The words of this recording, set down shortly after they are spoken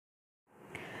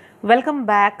Welcome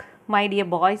back, my dear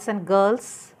boys and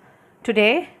girls.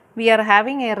 Today we are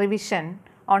having a revision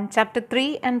on chapter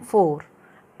 3 and 4,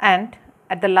 and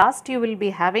at the last, you will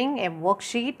be having a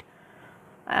worksheet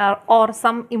or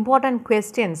some important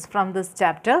questions from this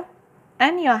chapter,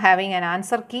 and you are having an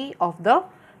answer key of the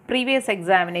previous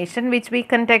examination which we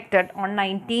conducted on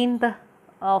 19th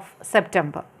of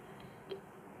September.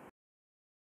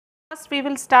 First, we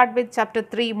will start with chapter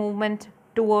 3, movement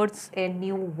towards a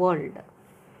new world.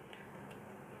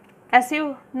 As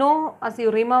you know, as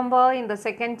you remember, in the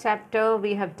second chapter,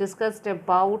 we have discussed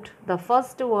about the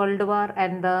First World War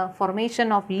and the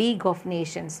formation of League of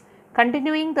Nations.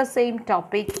 Continuing the same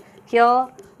topic here,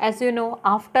 as you know,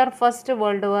 after First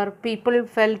World War, people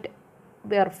felt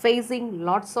they are facing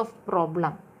lots of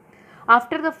problem.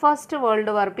 After the First World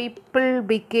War, people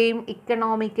became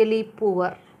economically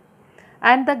poor,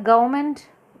 and the government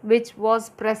which was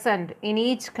present in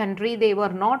each country, they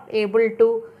were not able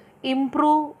to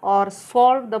improve or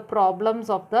solve the problems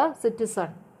of the citizen.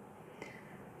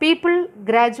 People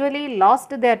gradually lost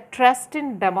their trust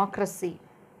in democracy.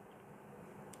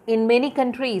 In many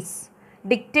countries,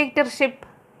 dictatorship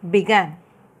began.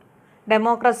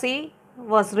 Democracy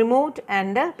was removed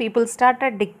and people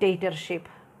started dictatorship,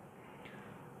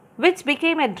 which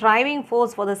became a driving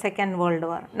force for the Second World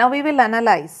War. Now we will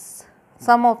analyze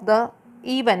some of the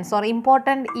events or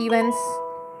important events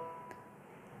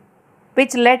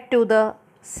which led to the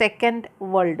Second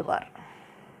World War.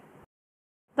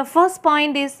 The first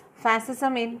point is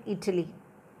fascism in Italy.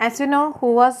 As you know,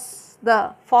 who was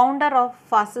the founder of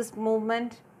fascist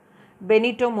movement?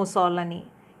 Benito Mussolini.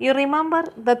 You remember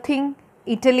the thing,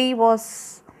 Italy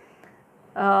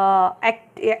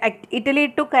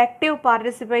took active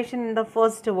participation in the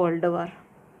First World War,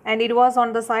 and it was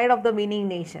on the side of the winning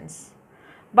nations.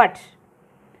 But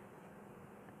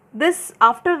this,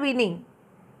 after winning,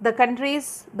 the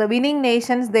countries, the winning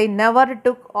nations, they never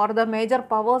took, or the major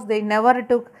powers, they never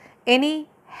took any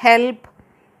help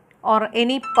or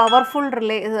any powerful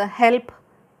help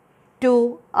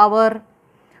to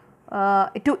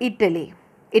to Italy.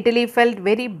 Italy felt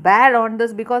very bad on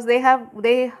this because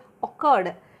they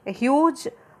occurred a huge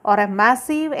or a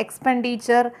massive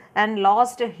expenditure and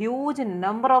lost a huge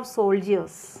number of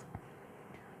soldiers.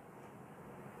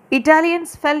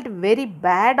 Italians felt very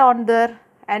bad on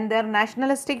and their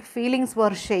nationalistic feelings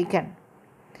were shaken.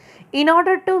 In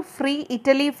order to free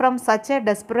Italy from such a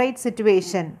desperate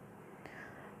situation,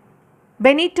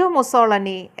 Benito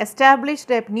Mussolini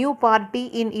established a new party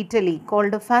in Italy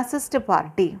called the Fascist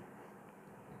Party.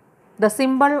 The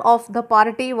symbol of the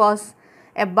party was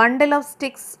a bundle of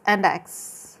sticks and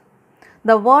axe.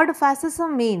 The word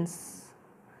fascism means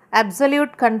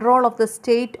absolute control of the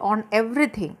state on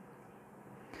everything.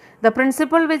 The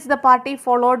principle which the party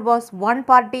followed was one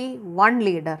party, one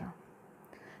leader.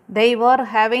 They were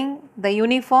having the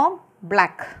uniform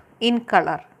black in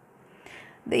color.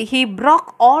 He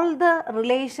broke all the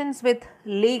relations with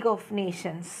League of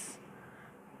Nations,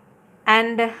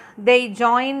 and they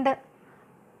joined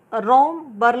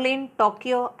Rome, Berlin,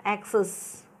 Tokyo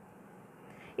axis.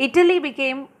 Italy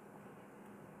became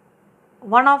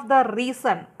one of the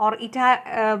reason, or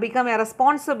it became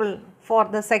responsible for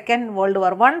the Second World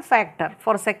War. One factor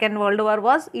for Second World War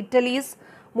was Italy's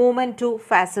movement to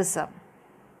fascism.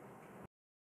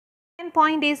 Second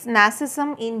point is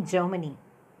Nazism in Germany.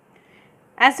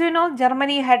 As you know,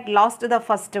 Germany had lost the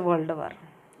First World War.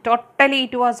 Totally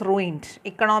it was ruined.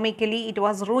 Economically it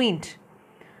was ruined.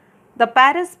 The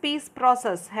Paris peace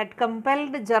process had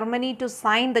compelled Germany to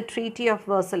sign the Treaty of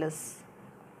Versailles.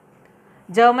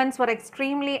 Germans were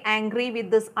extremely angry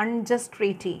with this unjust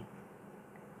treaty.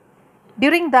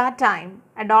 During that time,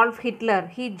 Adolf Hitler,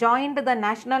 he joined the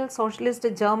National Socialist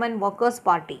German Workers'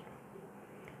 Party.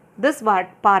 This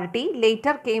party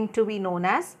later came to be known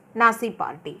as Nazi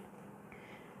Party.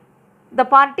 The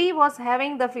party was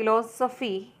having the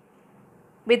philosophy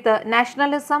with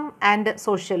nationalism and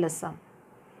socialism.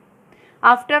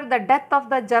 After the death of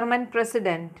the German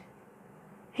president,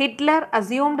 Hitler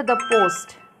assumed the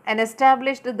post and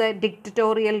established the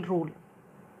dictatorial rule.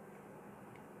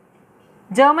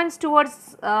 Germans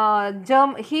towards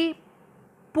he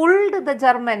pulled the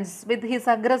Germans with his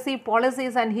aggressive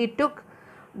policies, and he took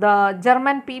the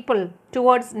German people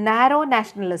towards narrow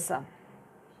nationalism.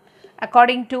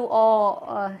 According to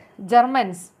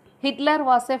Germans, Hitler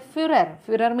was a Führer.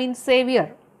 Führer means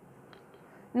savior.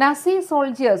 Nazi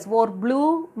soldiers wore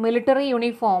blue military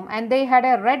uniform, and they had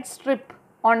a red strip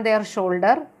on their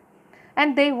shoulder,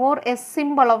 and they wore a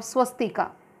symbol of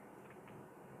swastika.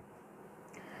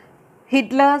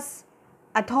 Hitler's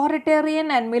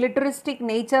authoritarian and militaristic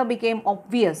nature became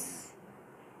obvious.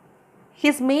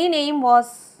 His main aim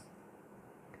was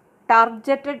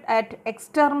targeted at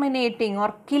exterminating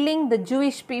or killing the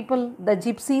Jewish people, the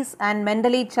Gypsies, and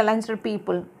mentally challenged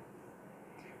people.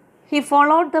 He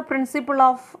followed the principle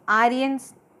of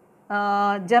Germans'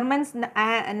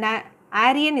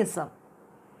 Aryanism.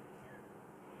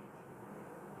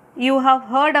 You have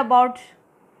heard about,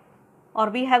 or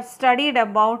we have studied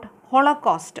about,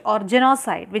 Holocaust or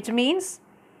genocide, which means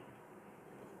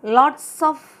lots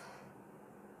of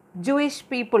Jewish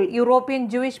people, European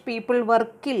Jewish people were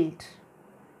killed.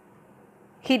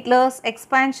 Hitler's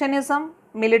expansionism,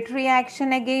 military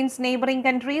action against neighboring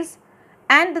countries,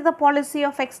 and the policy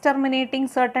of exterminating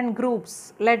certain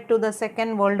groups led to the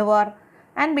Second World War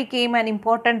and became an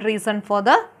important reason for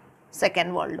the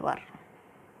Second World War.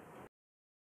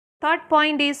 Third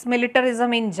point is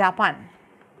militarism in Japan.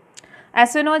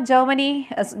 As you know,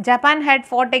 Japan had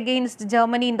fought against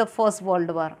Germany in the First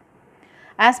World War.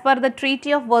 As per the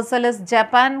Treaty of Versailles,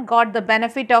 Japan got the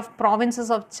benefit of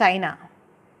provinces of China.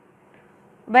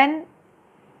 When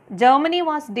Germany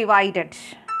was divided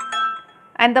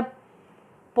and the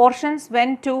portions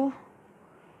went to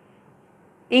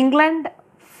England,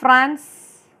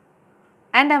 France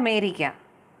and America,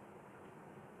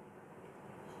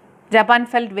 Japan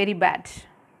felt very bad.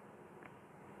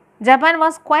 Japan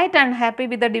was quite unhappy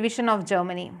with the division of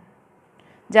Germany.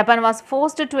 Japan was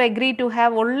forced to agree to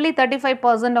have only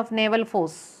 35% of naval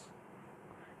force.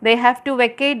 They have to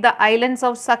vacate the islands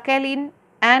of Sakhalin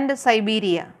and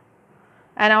Siberia,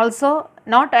 and also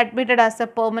not admitted as a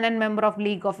permanent member of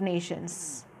League of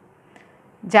Nations.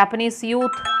 Japanese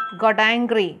youth got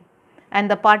angry and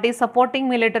the party supporting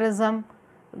militarism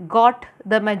got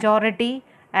the majority,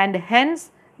 and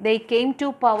hence they came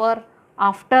to power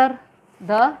after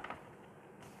the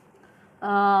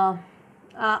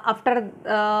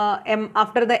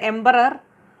Emperor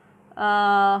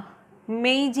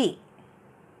Meiji,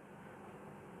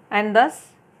 and thus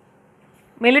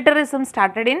militarism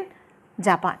started in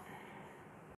Japan.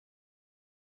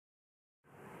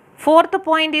 Fourth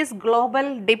point is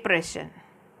global depression.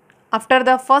 After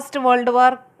the First World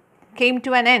War came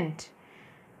to an end,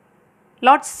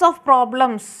 lots of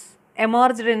problems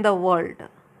emerged in the world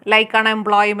like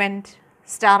unemployment,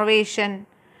 starvation,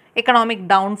 economic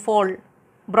downfall,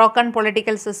 broken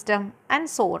political system and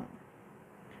so on.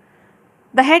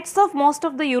 The heads of most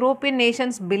of the European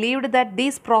nations believed that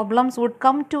these problems would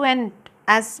come to an end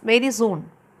as very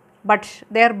soon, but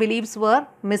their beliefs were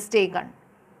mistaken.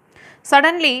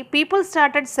 Suddenly, people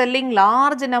started selling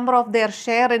large number of their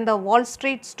share in the Wall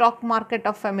Street stock market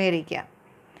of America,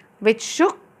 which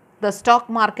shook the stock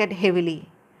market heavily.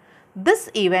 This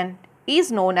event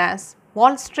is known as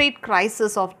Wall Street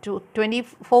crisis of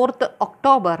 24th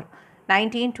October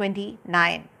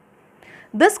 1929.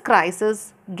 This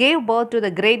crisis gave birth to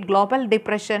the Great Global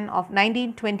Depression of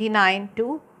 1929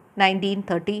 to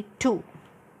 1932.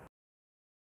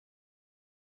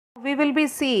 We will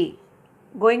be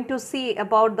going to see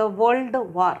about the World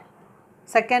War,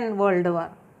 Second World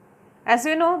War. As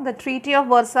you know, the Treaty of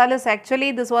Versailles,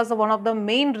 actually this was one of the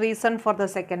main reasons for the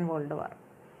Second World War.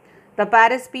 The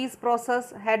Paris peace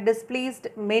process had displeased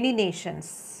many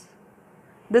nations.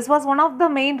 This was one of the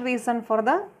main reasons for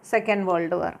the Second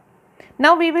World War.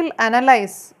 Now we will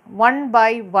analyze one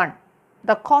by one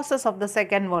the causes of the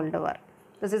Second World War.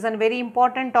 This is a very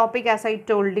important topic, as I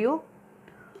told you.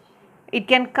 It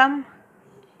can come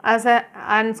as an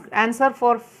answer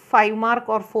for 5 mark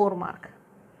or 4 mark.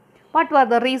 What were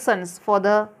the reasons for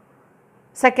the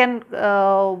Second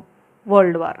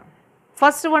World War?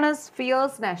 First one is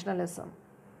fierce nationalism.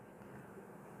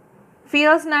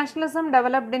 Fierce nationalism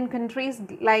developed in countries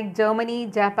like Germany,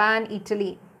 Japan,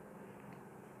 Italy.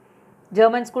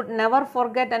 Germans could never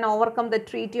forget and overcome the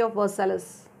Treaty of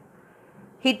Versailles.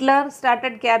 Hitler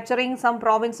started capturing some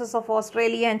provinces of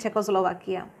Australia and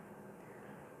Czechoslovakia.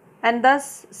 And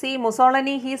thus, see,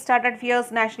 Mussolini, he started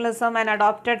fierce nationalism and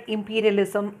adopted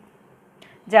imperialism.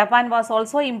 Japan was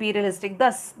also imperialistic.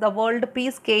 Thus, the world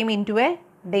peace came into a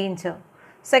danger.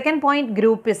 Second point,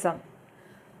 groupism.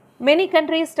 Many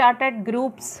countries started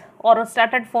groups or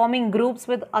started forming groups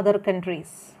with other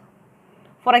countries.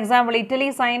 For example,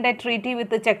 Italy signed a treaty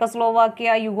with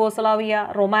Czechoslovakia,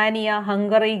 Yugoslavia, Romania,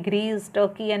 Hungary, Greece,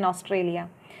 Turkey and Australia.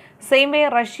 Same way,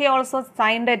 Russia also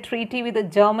signed a treaty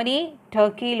with Germany,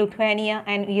 Turkey, Lithuania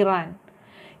and Iran.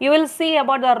 You will see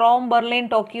about the Rome, Berlin,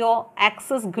 Tokyo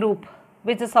Axis group,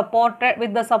 which is supported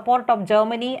with the support of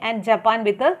Germany and Japan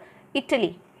with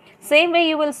Italy. Same way,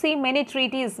 you will see many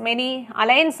treaties, many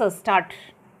alliances start.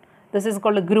 This is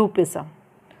called groupism.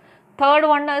 Third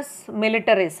one is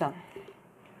militarism.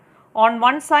 On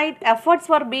one side, efforts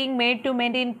were being made to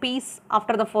maintain peace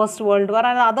after the First World War,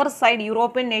 and on the other side,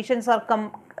 European nations are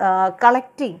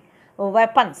collecting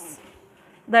weapons.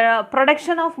 The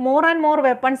production of more and more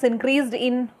weapons increased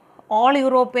in all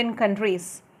European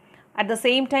countries. At the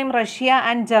same time, Russia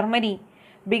and Germany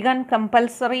began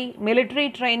compulsory military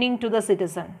training to the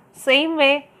citizen. Same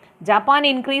way, Japan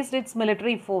increased its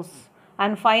military force.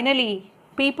 And finally,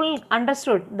 people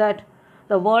understood that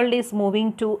the world is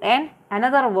moving to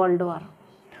another world war.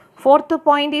 Fourth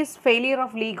point is failure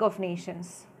of League of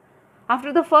Nations.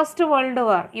 After the First World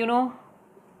War,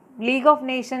 League of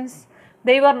Nations,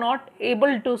 they were not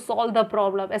able to solve the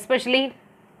problem, especially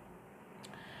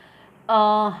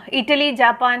Italy,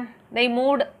 Japan, they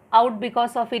moved out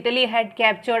because of Italy had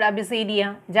captured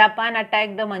Abyssinia, Japan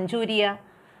attacked the Manchuria,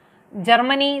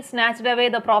 Germany snatched away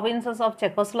the provinces of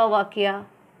Czechoslovakia.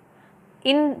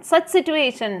 In such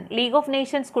situation, League of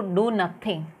Nations could do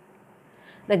nothing.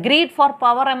 The greed for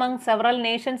power among several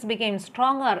nations became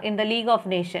stronger in the League of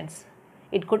Nations.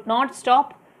 It could not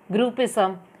stop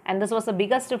groupism, and this was the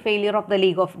biggest failure of the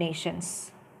League of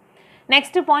Nations.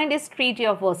 Next point is Treaty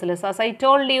of Versailles. As I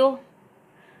told you,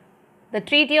 the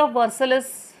Treaty of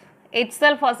Versailles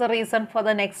itself was a reason for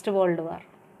the next World War.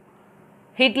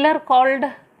 Hitler called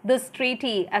this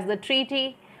treaty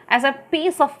as a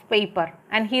piece of paper,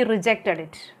 and he rejected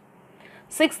it.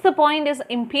 Sixth point is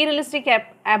imperialistic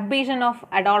ambition of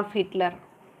Adolf Hitler.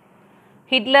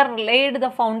 Hitler laid the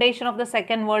foundation of the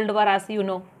Second World War, as you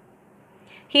know.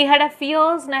 He had a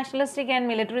fierce nationalistic and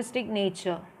militaristic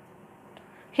nature.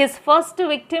 His first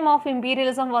victim of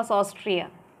imperialism was Austria.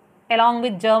 Along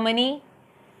with Germany,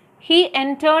 he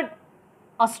entered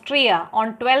Austria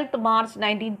on 12th March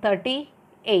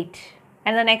 1938,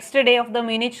 and the next day of the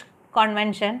Munich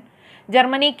Convention,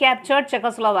 Germany captured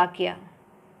Czechoslovakia.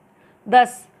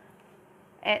 Thus,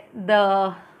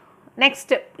 this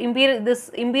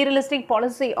imperialistic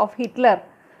policy of Hitler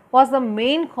was the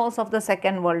main cause of the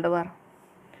Second World War.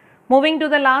 Moving to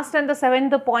the last and the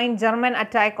seventh point, German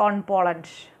attack on Poland.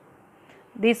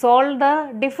 These all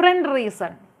the different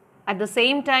reason. At the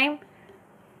same time,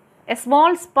 a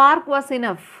small spark was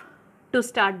enough to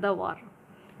start the war.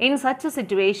 In such a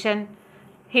situation,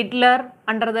 Hitler,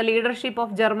 under the leadership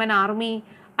of German army,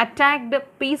 attacked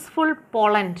peaceful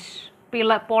Poland.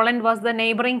 Poland was the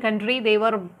neighboring country. They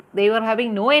were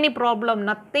having no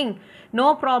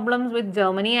problems with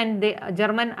Germany, and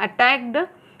German attacked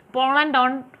Poland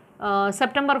on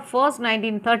September 1st,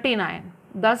 1939.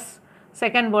 Thus,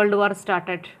 Second World War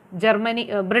started.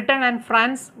 Britain and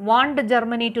France wanted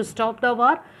Germany to stop the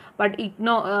war, but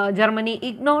Germany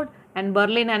ignored, and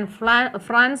Berlin and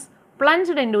France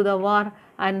plunged into the war,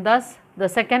 and thus the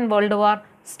Second World War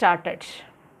started.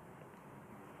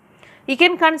 We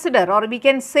can consider, or we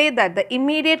can say that the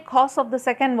immediate cause of the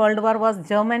Second World War was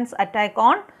Germans' attack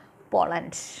on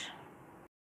Poland.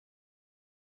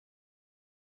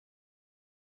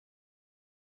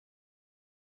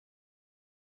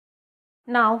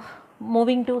 Now,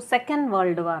 moving to Second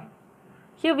World War.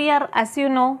 Here we are, as you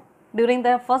know, during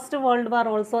the First World War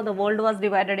also, the world was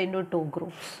divided into two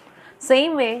groups.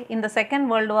 Same way, in the Second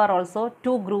World War also,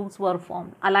 two groups were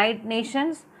formed, Allied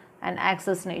nations and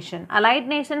Axis nation. Allied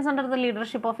nations under the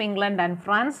leadership of England and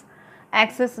France,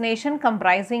 Axis nation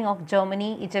comprising of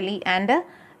Germany, Italy and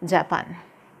Japan.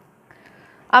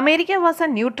 America was a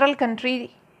neutral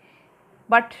country,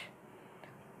 but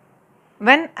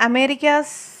when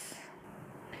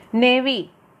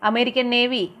American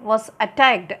Navy was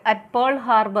attacked at Pearl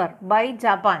Harbor by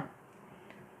Japan,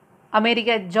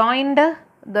 America joined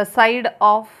the side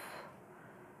of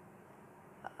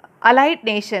Allied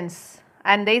nations,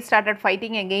 and they started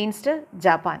fighting against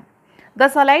Japan.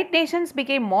 Thus, Allied nations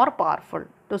became more powerful.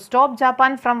 To stop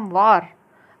Japan from war,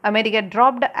 America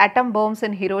dropped atom bombs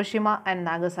in Hiroshima and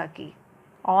Nagasaki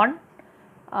on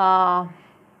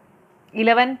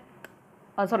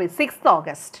 6th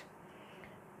August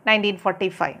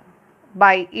 1945.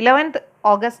 By 11th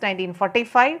August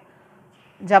 1945,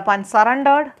 Japan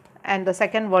surrendered and the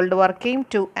Second World War came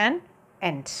to an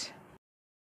end.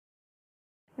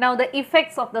 Now, the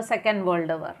effects of the Second World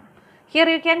War. Here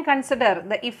you can consider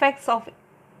the effects of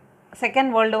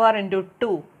Second World War into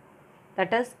two,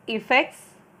 that is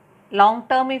effects,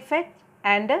 long-term effect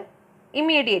and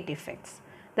immediate effects.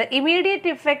 The immediate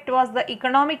effect was the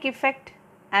economic effect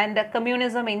and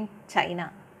communism in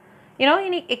China.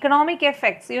 In economic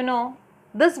effects,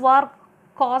 this war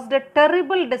caused a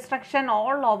terrible destruction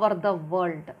all over the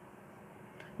world.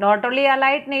 Not only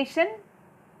Allied nation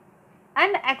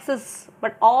and Axis,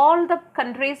 but all the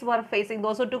countries were facing,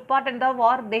 those who took part in the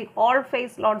war, they all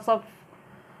faced lots of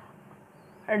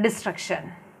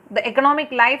destruction. The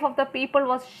economic life of the people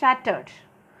was shattered.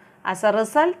 As a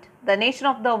result, the nation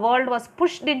of the world was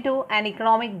pushed into an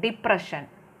economic depression.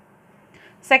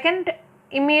 Second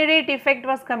immediate effect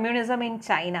was communism in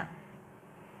China.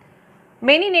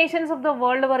 Many nations of the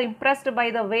world were impressed by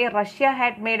the way Russia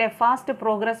had made a fast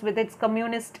progress with its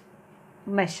communist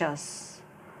measures.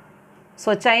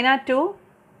 So China too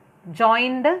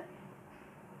joined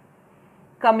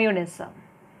communism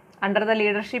under the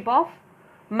leadership of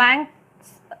Mao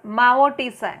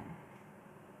Tse-tung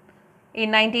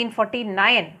in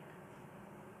 1949.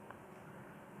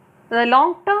 The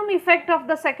long-term effect of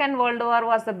the Second World War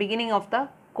was the beginning of the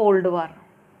Cold War.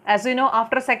 As you know,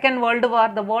 after Second World War,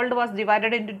 the world was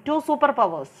divided into two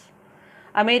superpowers,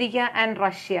 America and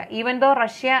Russia. Even though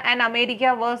Russia and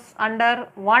America was under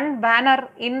one banner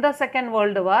in the Second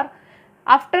World War,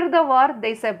 after the war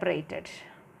they separated.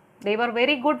 They were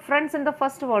very good friends in the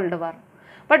First World War.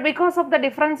 But because of the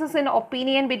differences in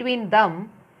opinion between them,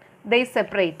 they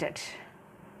separated.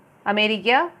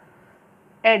 America,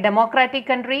 a democratic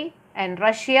country, and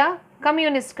Russia,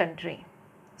 communist country.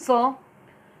 So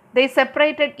they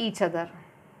separated each other.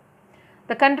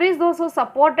 The countries those who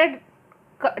supported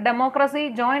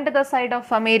democracy joined the side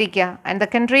of America, and the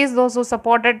countries those who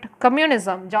supported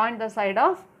communism joined the side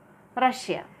of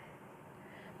Russia.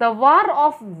 The war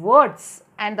of words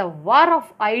and the war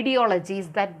of ideologies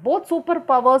that both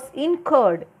superpowers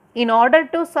incurred in order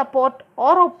to support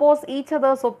or oppose each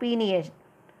other's opinion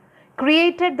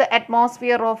created the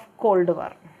atmosphere of Cold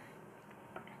War.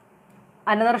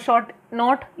 Another short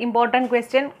note, important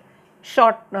question,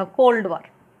 Cold War.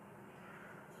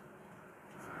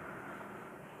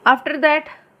 After that,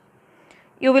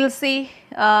 you will see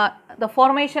the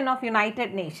formation of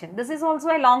United Nations. This is also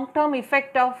a long-term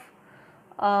effect of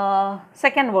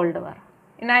Second World War.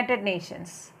 United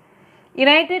Nations.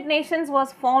 United Nations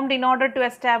was formed in order to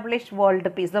establish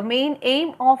world peace. The main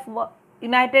aim of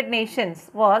United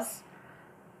Nations was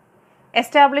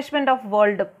establishment of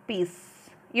world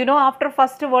peace. You know, after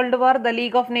First World War, the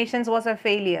League of Nations was a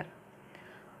failure.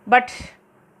 But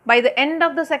by the end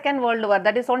of the Second World War,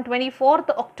 that is on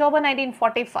 24th October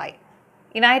 1945,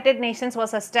 United Nations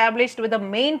was established with the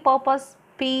main purpose,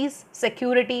 peace,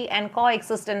 security and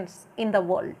coexistence in the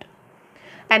world.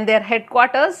 And their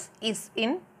headquarters is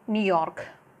in New York.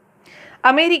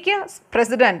 America's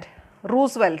President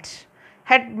Roosevelt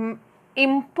had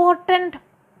important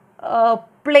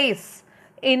place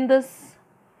in this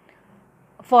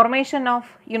formation of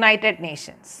United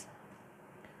Nations.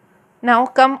 Now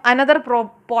come another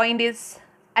point is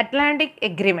Atlantic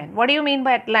Agreement. What do you mean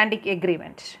by Atlantic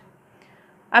Agreement?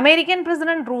 American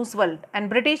President Roosevelt and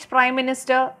British Prime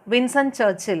Minister Winston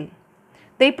Churchill,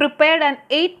 they prepared an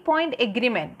 8-point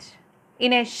agreement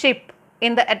in a ship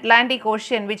in the Atlantic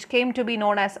Ocean which came to be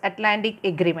known as Atlantic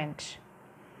Agreement.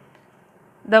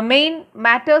 The main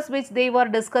matters which they were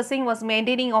discussing was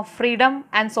maintaining of freedom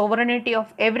and sovereignty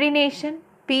of every nation,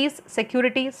 peace,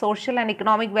 security, social and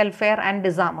economic welfare and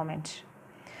disarmament.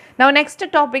 Now next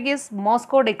topic is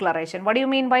Moscow Declaration. What do you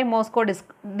mean by Moscow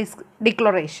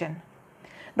Declaration?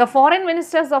 The foreign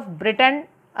ministers of Britain,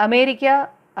 America,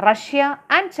 Russia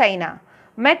and China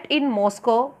met in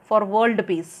Moscow for world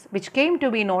peace, which came to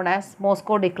be known as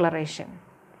Moscow Declaration.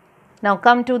 Now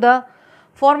come to the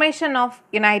formation of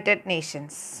United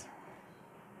Nations.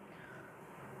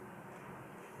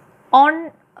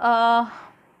 On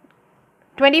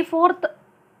 24th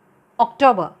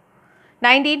October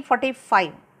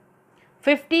 1945,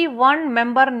 51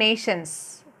 member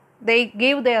nations, they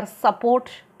gave their support.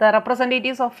 The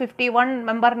representatives of 51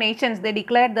 member nations, they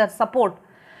declared their support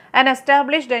and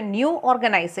established a new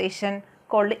organization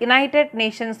called United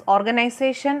Nations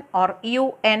Organization or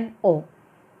UNO.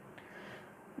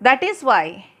 That is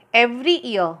why every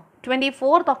year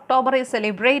 24th October is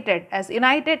celebrated as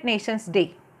United Nations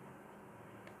Day.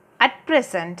 At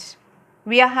present,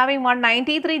 we are having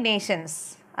 193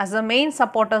 nations as the main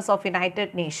supporters of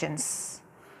United Nations.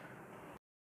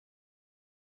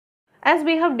 As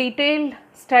we have detailed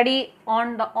study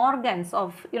on the organs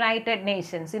of United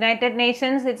Nations. United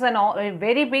Nations, it's a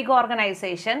very big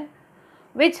organization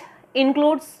which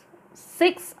includes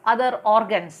 6 other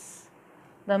organs.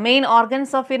 The main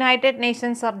organs of United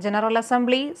Nations are General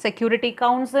Assembly, Security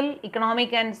Council,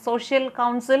 Economic and Social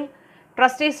Council,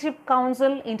 Trusteeship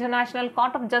Council, International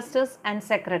Court of Justice and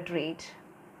Secretariat.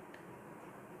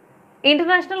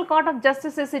 International Court of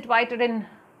Justice is situated in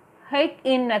Hague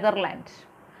in Netherlands.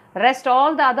 Rest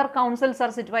all the other councils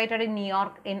are situated in New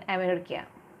York in America.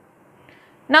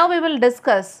 Now we will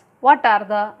discuss what are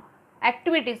the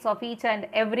activities of each and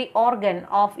every organ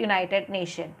of United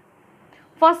Nations.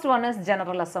 First one is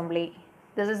General Assembly.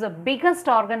 This is the biggest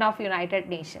organ of United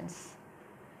Nations.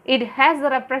 It has the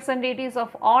representatives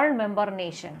of all member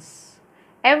nations.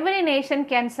 Every nation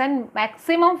can send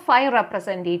maximum 5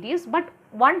 representatives, but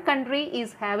one country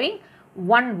is having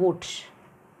one vote.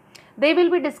 They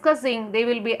will be discussing, they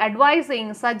will be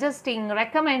advising, suggesting,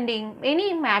 recommending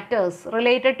any matters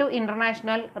related to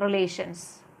international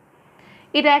relations.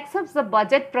 It accepts the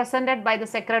budget presented by the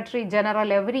Secretary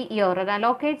General every year and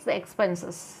allocates the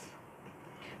expenses.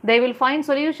 They will find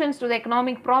solutions to the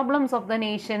economic problems of the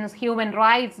nations, human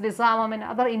rights, disarmament,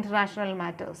 and other international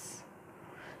matters.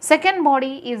 Second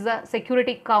body is the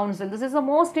Security Council. This is the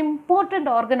most important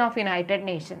organ of United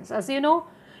Nations. As you know,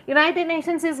 United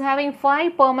Nations is having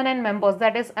 5 permanent members,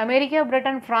 that is America,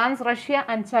 Britain, France, Russia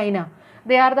and China.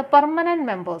 They are the permanent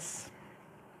members.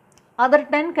 Other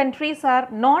 10 countries are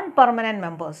non-permanent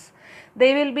members.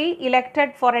 They will be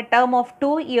elected for a term of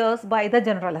 2 years by the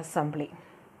General Assembly.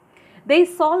 They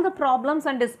solve the problems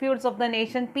and disputes of the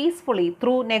nation peacefully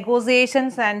through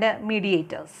negotiations and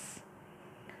mediators.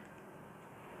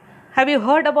 Have you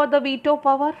heard about the veto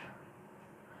power?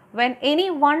 When any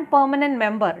one permanent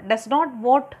member does not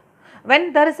vote,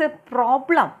 when there is a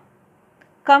problem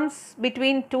comes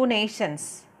between two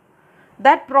nations,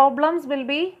 that problems will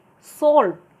be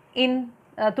solved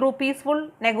through peaceful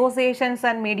negotiations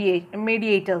and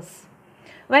mediators.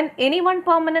 When any one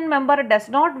permanent member does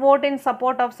not vote in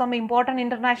support of some important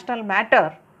international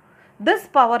matter, this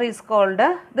power is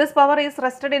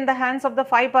rested in the hands of the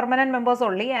 5 permanent members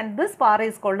only, and this power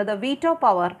is called the veto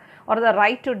power or the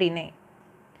right to deny.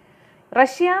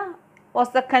 Russia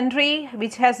was the country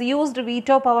which has used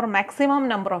veto power maximum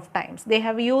number of times. They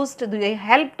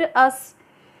helped us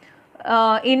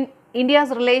in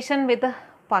India's relation with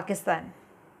Pakistan.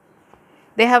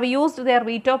 They have used their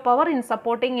veto power in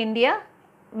supporting India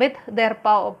with their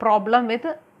problem with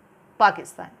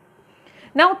Pakistan.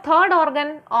 Now, third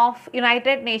organ of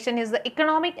United Nations is the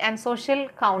Economic and Social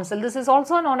Council. This is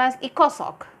also known as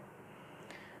ECOSOC.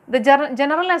 The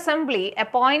General Assembly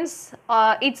appoints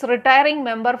its retiring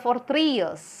member for 3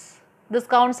 years. This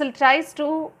council tries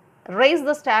to raise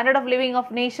the standard of living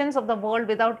of nations of the world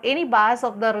without any bias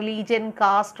of the religion,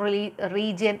 caste,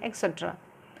 region, etc.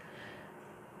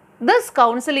 This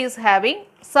council is having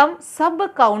some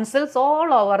sub-councils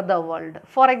all over the world.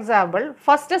 For example,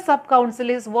 first sub-council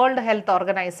is World Health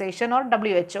Organization or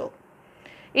WHO.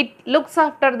 It looks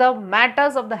after the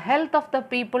matters of the health of the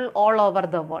people all over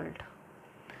the world.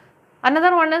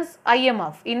 Another one is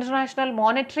IMF, International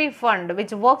Monetary Fund,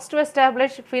 which works to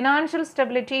establish financial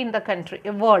stability in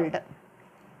the world.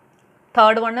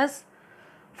 Third one is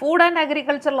Food and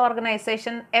Agricultural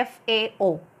Organization,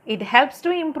 FAO. It helps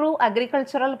to improve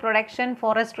agricultural production,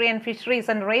 forestry and fisheries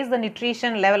and raise the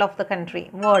nutrition level of the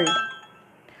world.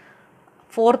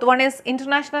 Fourth one is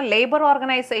International Labour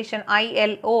Organization,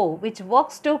 ILO, which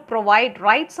works to provide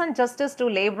rights and justice to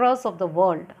labourers of the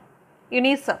world.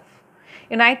 UNICEF,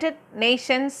 United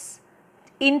Nations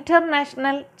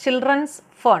International Children's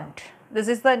Fund. This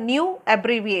is the new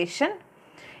abbreviation.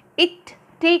 It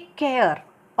takes care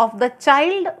of the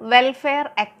child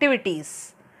welfare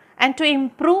activities and to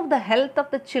improve the health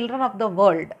of the children of the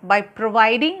world by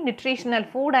providing nutritional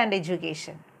food and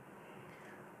education.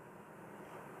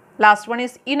 Last one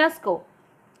is UNESCO,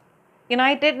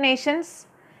 United Nations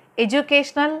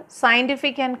Educational,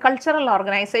 Scientific and Cultural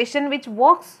Organization, which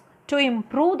works to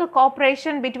improve the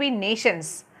cooperation between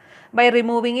nations by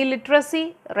removing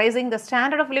illiteracy, raising the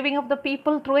standard of living of the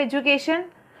people through education,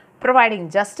 providing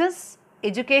justice,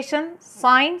 education,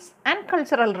 science and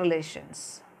cultural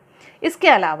relations. इसके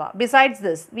अलावा, besides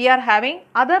this, we are having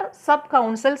other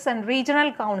sub-councils and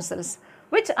regional councils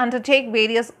which undertake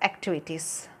various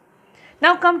activities.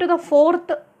 Now come to the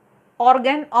fourth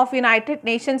organ of United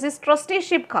Nations is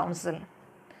Trusteeship Council.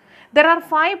 There are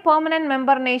 5 permanent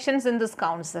member nations in this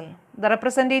council. The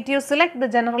representatives select the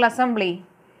General Assembly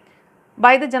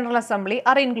by the General Assembly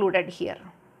are included here.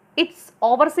 It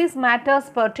oversees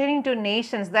matters pertaining to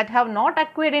nations that have not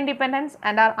acquired independence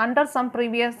and are under some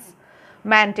previous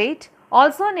mandate,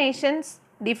 also nations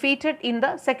defeated in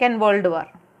the Second World War,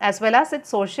 as well as its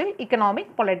social,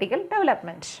 economic, political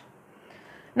development.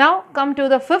 Now come to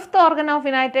the fifth organ of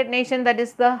United Nations, that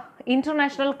is the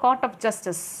International Court of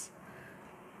Justice.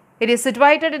 It is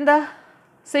situated in the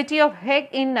city of Hague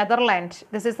in Netherlands.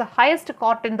 This is the highest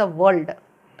court in the world.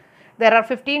 There are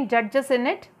 15 judges in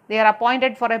it. They are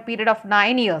appointed for a period of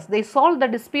 9 years. They solve the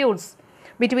disputes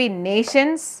between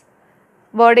nations,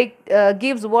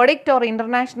 gives verdict or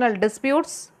international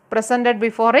disputes presented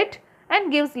before it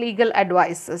and gives legal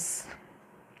advices.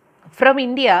 From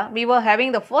India, we were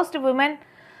having the first woman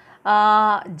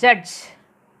judge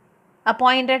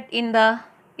appointed in the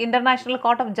International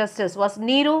Court of Justice was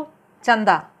Neeru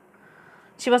Chanda.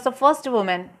 She was the first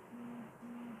woman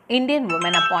Indian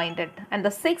women appointed. And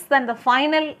the sixth and the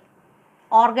final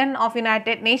organ of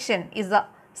United Nations is the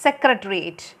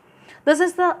Secretariat. This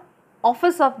is the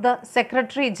office of the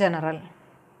Secretary General.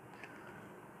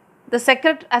 The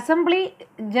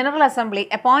General Assembly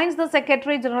appoints the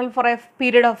Secretary General for a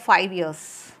period of 5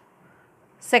 years.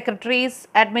 Secretaries,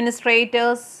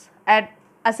 administrators,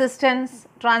 assistants,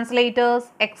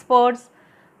 translators, experts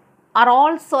are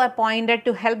also appointed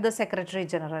to help the Secretary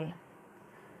General.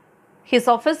 His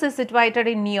office is situated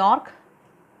in New York.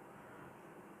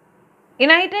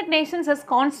 United Nations is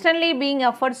constantly being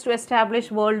efforts to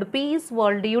establish world peace,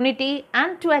 world unity,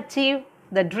 and to achieve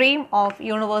the dream of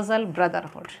universal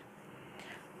brotherhood.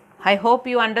 I hope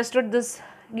you understood this.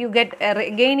 You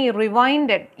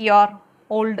rewinded your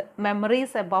old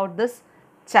memories about this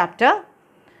chapter.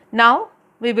 Now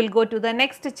we will go to the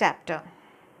next chapter.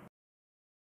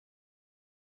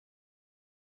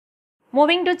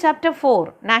 Moving to chapter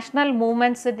 4, National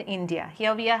Movements in India.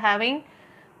 Here we are having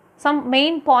some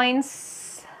main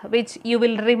points which you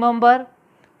will remember.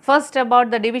 First,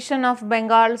 about the division of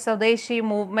Bengal, Swadeshi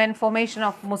movement, formation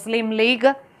of Muslim League,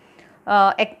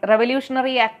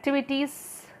 revolutionary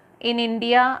activities in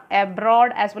India,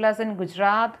 abroad as well as in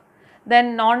Gujarat,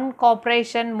 then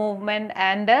non-cooperation movement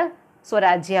and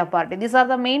Swarajya Party. These are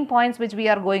the main points which we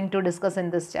are going to discuss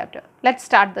in this chapter. Let's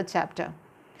start the chapter.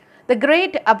 The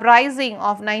Great Uprising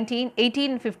of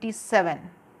 1857.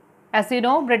 As you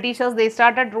know, Britishers, they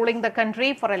started ruling the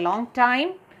country for a long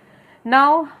time.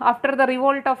 Now, after the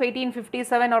revolt of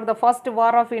 1857 or the first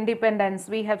war of independence,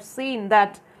 we have seen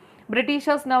that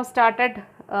Britishers now started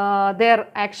their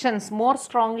actions more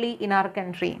strongly in our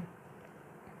country.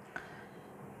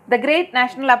 The Great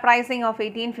National Uprising of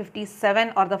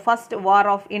 1857 or the first war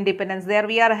of independence. There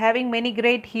we are having many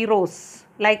great heroes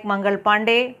like Mangal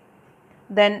Pandey,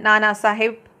 then Nana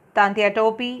Sahib, Tantia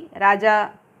Topi,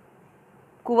 Raja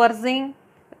Kuvar Singh,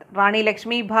 Rani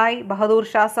Lakshmi Bai, Bahadur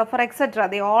Shah Zafar, etc.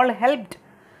 They all helped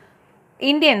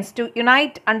Indians to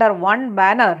unite under one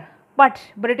banner, but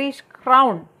British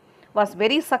Crown was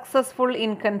very successful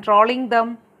in controlling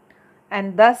them,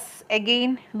 and thus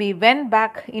again we went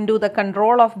back into the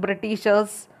control of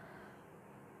Britishers.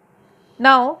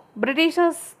 Now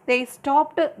Britishers, they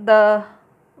stopped the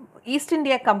East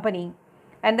India Company,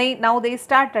 and they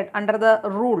started under the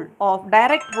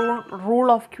direct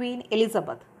rule of Queen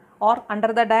Elizabeth, or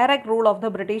under the direct rule of the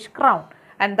British Crown.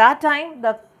 And that time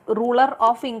the ruler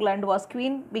of England was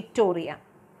Queen Victoria.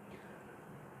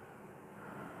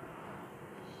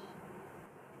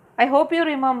 I hope you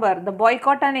remember the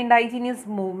boycott and indigenous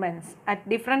movements at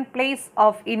different places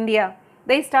of India.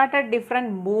 They started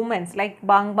different movements like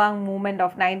Bang Bang movement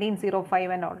of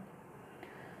 1905 and all.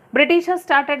 Britishers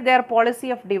started their policy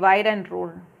of divide and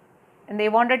rule, and they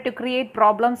wanted to create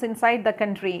problems inside the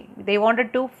country. They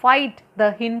wanted to fight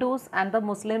the Hindus and the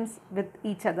Muslims with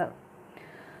each other.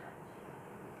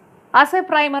 As a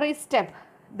primary step,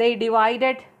 they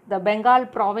divided the Bengal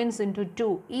province into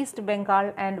two, East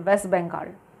Bengal and West Bengal.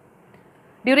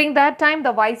 During that time,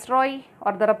 the Viceroy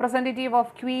or the representative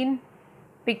of Queen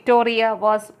Victoria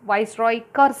was Viceroy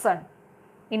Curzon.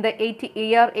 In the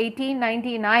year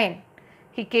 1899,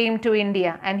 he came to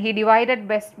India and he divided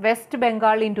West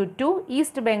Bengal into two,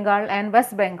 East Bengal and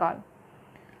West Bengal.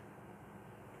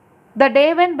 The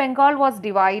day when Bengal was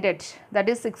divided, that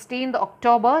is 16th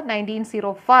October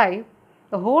 1905,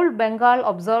 the whole Bengal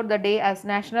observed the day as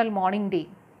National Mourning Day.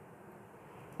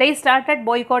 They started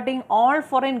boycotting all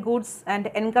foreign goods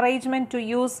and encouragement to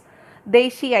use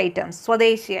Deshi items,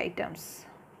 Swadeshi items.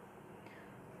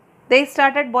 They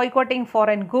started boycotting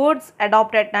foreign goods,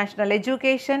 adopted national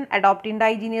education, adopt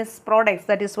indigenous products,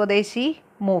 that is Swadeshi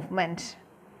movement.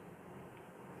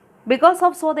 Because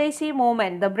of Swadeshi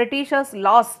movement, the Britishers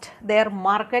lost their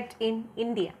market in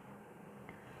India.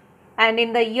 And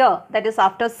in the year, that is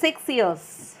after 6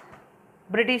 years,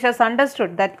 Britishers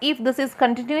understood that if this is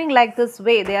continuing like this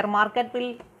way, their market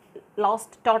will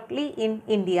lost totally in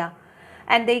India.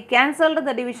 And they cancelled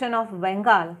the division of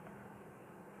Bengal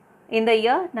in the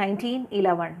year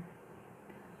 1911.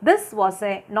 This was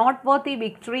a noteworthy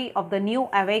victory of the new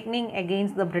awakening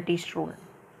against the British rule.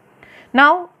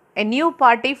 Now, a new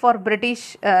party for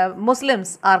British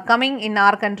Muslims are coming in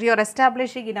our country or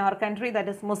establishing in our country, that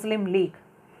is Muslim League.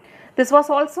 This was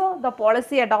also the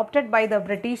policy adopted by the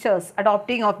Britishers,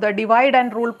 adopting of the divide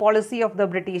and rule policy of the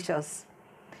Britishers.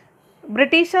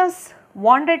 Britishers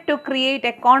wanted to create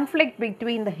a conflict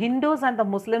between the Hindus and the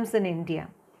Muslims in India.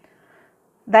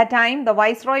 That time the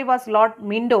Viceroy was Lord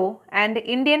Mindo and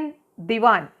Indian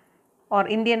Diwan or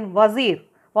Indian Wazir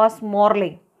was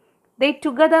Morley. They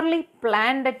togetherly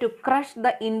planned to crush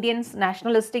the Indians'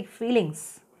 nationalistic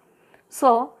feelings.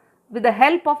 So, with the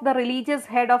help of the religious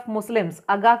head of Muslims,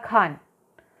 Aga Khan,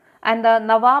 and the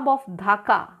Nawab of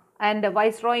Dhaka and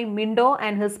Viceroy Mindo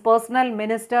and his personal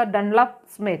minister Dunlop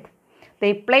Smith.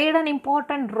 They played an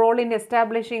important role in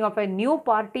establishing of a new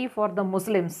party for the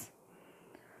Muslims.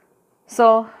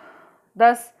 So,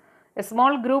 thus a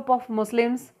small group of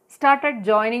Muslims started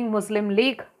joining Muslim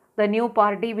League, the new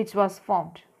party which was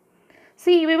formed.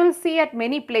 See, we will see at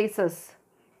many places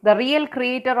the real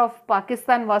creator of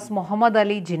Pakistan was Muhammad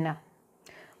Ali Jinnah.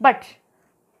 But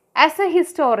as a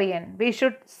historian, we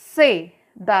should say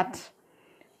that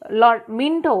Lord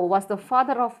Minto was the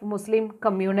father of Muslim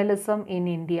communalism in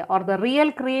India, or the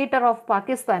real creator of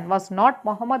Pakistan was not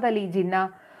Muhammad Ali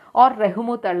Jinnah or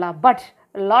Rahmatullah, but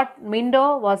Lord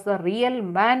Minto was the real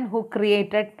man who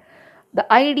created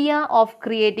the idea of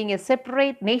creating a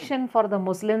separate nation for the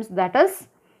Muslims, that is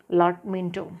Lord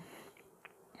Minto.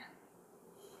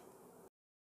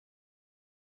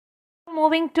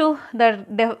 Moving to the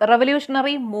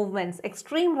revolutionary movements,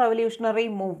 extreme revolutionary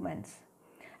movements.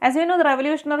 As you know, the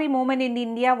revolutionary movement in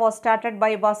India was started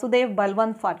by Vasudev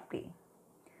Balwant Phadke.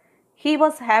 He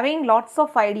was having lots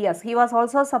of ideas. He was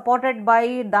also supported by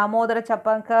Damodara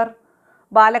Chapankar,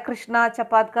 Balakrishna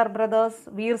Chapatkar brothers,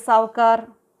 Veer Savarkar,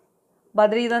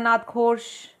 Badrinath Ghosh,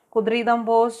 कुद्रीदम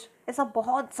Bose, ऐसा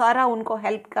बहुत सारा उनको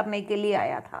help करने के लिए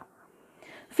आया था.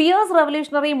 Fierce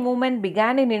revolutionary movement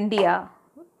began in India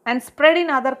and spread in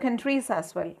other countries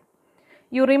as well.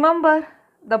 You remember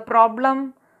the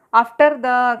problem after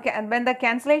when the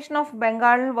cancellation of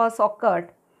Bengal was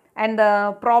occurred, and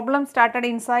the problem started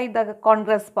inside the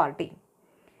Congress party.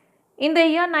 In the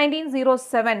year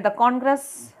 1907, the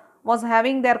Congress was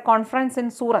having their conference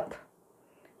in Surat.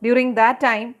 During that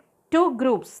time, two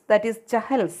groups, that is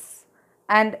Jahals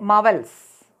and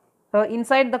Mawals. So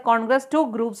inside the Congress, two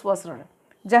groups was run.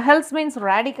 Jahals means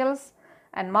radicals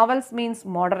and Mawals means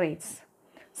moderates.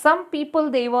 Some people,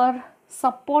 they were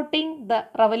supporting the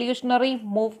revolutionary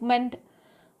movement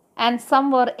and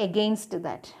some were against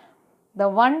that. The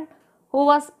one who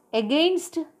was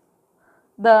against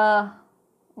those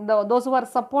who were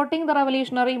supporting the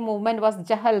revolutionary movement was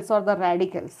Jahals or the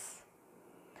radicals.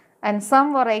 And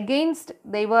some were against,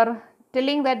 they were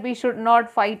telling that we should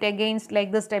not fight against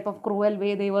like this type of cruel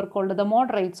way, they were called the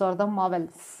moderates or the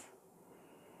Mawals.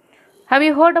 Have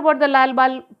you heard about the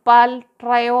Lal Pal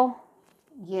trio?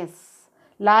 Yes.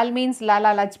 Lal means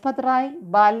Lala Lajpat Rai,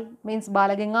 Bal means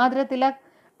Bala Gangadhar Tilak,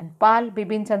 and Pal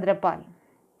Bipin Chandra Pal.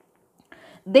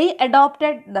 They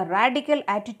adopted the radical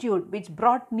attitude which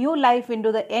brought new life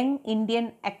into the young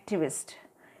Indian activist.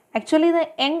 Actually, the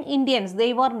young Indians,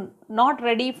 they were not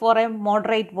ready for a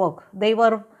moderate work. They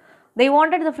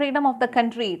wanted the freedom of the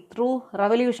country through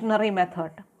revolutionary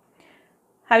method.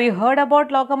 Have you heard about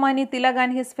Lokmanya Tilak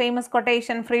and his famous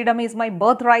quotation, "Freedom is my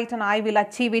birthright and I will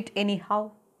achieve it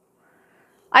anyhow"?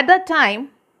 At that time,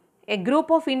 a group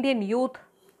of Indian youth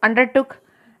undertook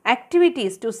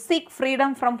activities to seek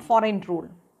freedom from foreign rule.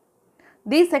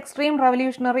 These extreme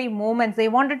revolutionary movements, they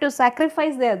wanted to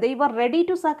sacrifice they were ready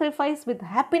to sacrifice with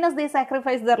happiness, they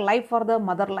sacrificed their life for the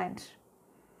motherland.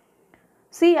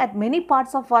 See, at many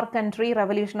parts of our country,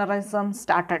 revolutionarism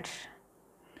started.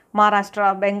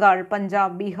 Maharashtra, Bengal,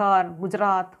 Punjab, Bihar,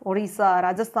 Gujarat, Odisha,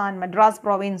 Rajasthan, Madras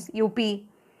province, UP,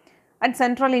 and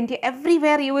central India,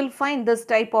 everywhere you will find this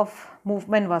type of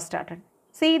movement was started.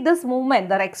 See, this movement,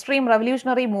 the extreme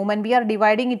revolutionary movement, we are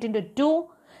dividing it into two,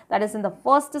 that is in the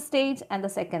first stage and the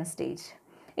second stage.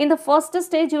 In the first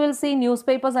stage, you will see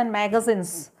newspapers and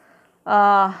magazines,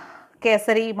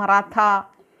 Kesari, Maratha,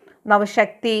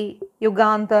 Navashakti,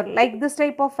 Yugantar, like this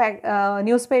type of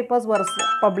newspapers were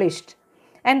published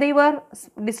and they were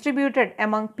distributed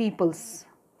among peoples.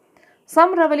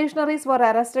 Some revolutionaries were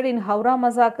arrested in Howrah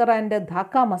massacre and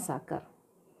Dhaka massacre,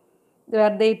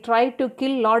 where they tried to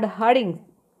kill Lord Hardinge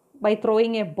by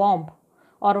throwing a bomb,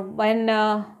 or when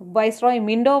Viceroy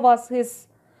Mindo was his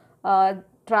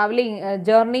traveling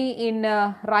journey in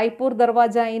Raipur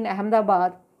Darwaja in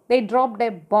Ahmedabad, they dropped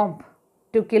a bomb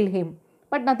to kill him,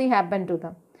 but nothing happened to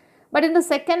them. But in the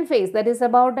second phase, that is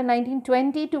about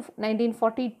 1920 to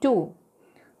 1942,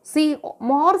 see,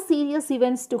 more serious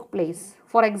events took place.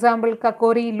 For example,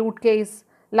 Kakori loot case,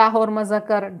 Lahore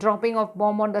massacre, dropping of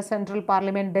bomb on the central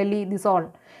parliament, Delhi, this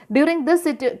all. During this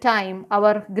time,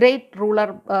 our great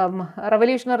ruler,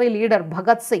 revolutionary leader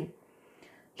Bhagat Singh,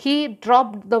 he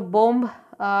dropped the bomb,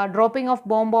 dropping of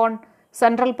bomb on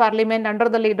central parliament under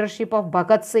the leadership of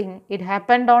Bhagat Singh. It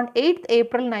happened on 8th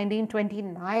April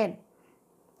 1929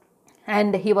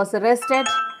 and he was arrested.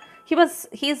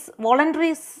 His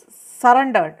voluntary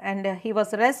surrendered and he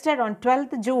was arrested on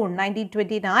 12th June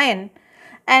 1929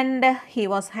 and he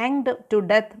was hanged to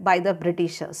death by the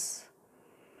Britishers.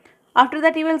 After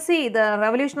that, you will see the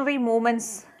revolutionary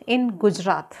movements in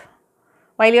Gujarat.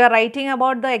 While you are writing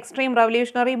about the extreme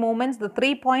revolutionary movements, the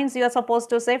 3 points you are supposed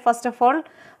to say, first of all,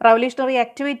 revolutionary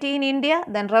activity in India,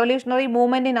 then revolutionary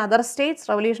movement in other states,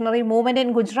 revolutionary movement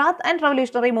in Gujarat, and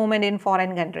revolutionary movement in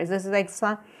foreign countries. This is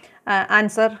the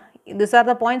answer. These are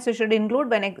the points you should include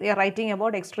when you are writing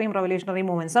about extreme revolutionary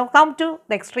movements. Now come to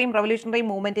the extreme revolutionary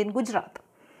movement in Gujarat.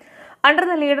 Under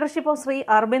the leadership of Sri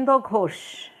Aurobindo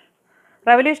Ghosh,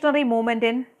 revolutionary movement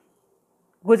in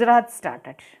Gujarat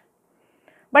started.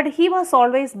 But he was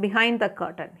always behind the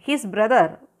curtain. His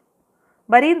brother,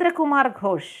 Barindra Kumar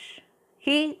Ghosh,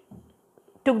 he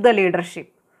took the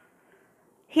leadership.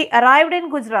 He arrived in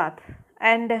Gujarat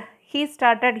and he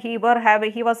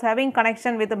was having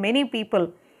connection with many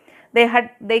people.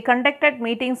 They conducted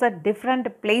meetings at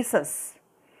different places,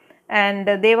 and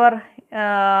they were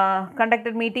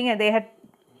conducted meeting, and they had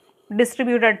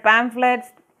distributed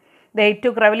pamphlets. They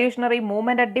took revolutionary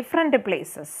movement at different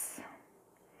places.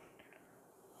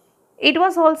 It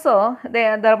was also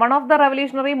the one of the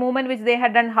revolutionary movement which they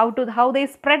had done, how they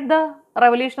spread the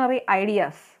revolutionary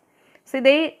ideas. See,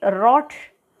 they wrote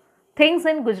things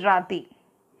in Gujarati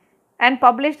and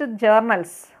published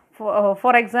journals.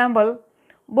 For example,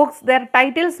 books, their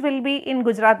titles will be in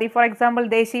Gujarati. For example,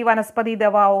 Deshi Vanaspati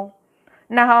Davao,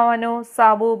 Nahawano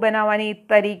Sabu Benawani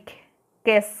Tarik,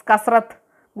 Kasrat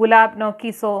Gulab No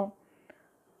Kiso.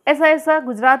 ऐसा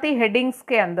Gujarati headings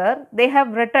के अंदर they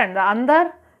have written the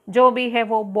अंदर जो भी है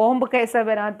वो bomb कैसे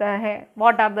बनाता है,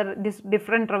 what are the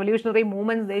different revolutionary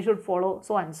movements they should follow,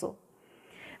 so and so.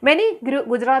 Many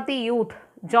Gujarati youth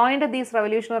joined these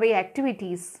revolutionary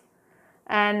activities,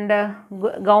 and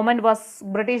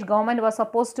British government was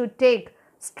supposed to take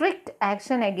strict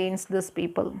action against these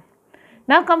people.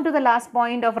 Now come to the last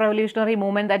point of revolutionary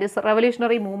movement, that is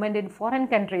revolutionary movement in foreign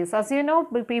countries. As you know,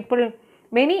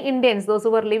 many Indians, those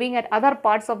who were living at other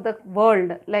parts of the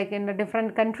world, like in the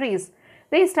different countries,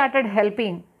 they started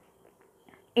helping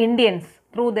Indians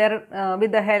through their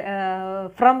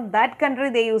from that country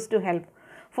they used to help.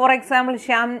 For example,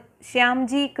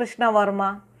 Shyamji Krishna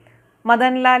Varma,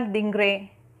 Madanlal Dingre,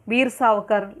 Veer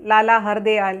Savarkar, Lala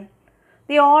Hardayal,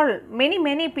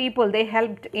 many people, they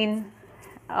helped in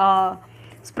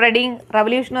spreading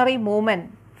revolutionary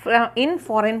movement in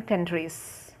foreign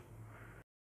countries.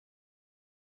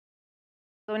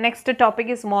 So next topic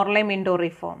is Morley Minto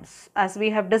reforms. As we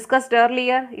have discussed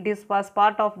earlier, was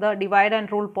part of the divide and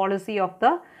rule policy of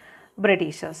the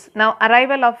Britishers. Now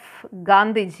arrival of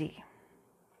Gandhiji.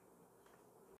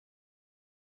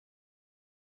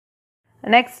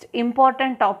 Next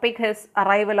important topic is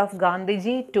arrival of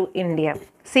Gandhiji to India.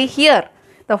 See here,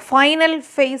 the final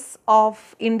phase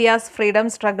of India's freedom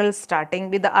struggle starting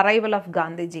with the arrival of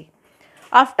Gandhiji.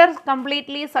 After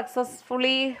completely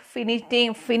successfully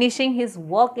finishing his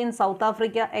work in South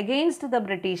Africa against the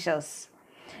Britishers,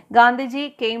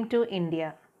 Gandhiji came to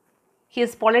India.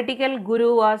 His political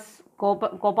guru was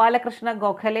Gopalakrishna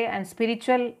Gokhale and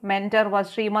spiritual mentor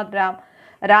was Srimad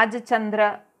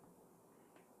Rajchandra.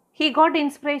 He got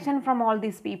inspiration from all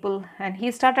these people and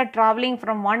he started traveling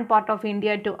from one part of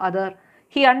India to other.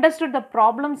 He understood the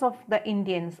problems of the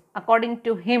Indians. According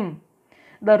to him,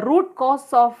 the root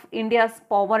cause of India's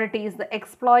poverty is the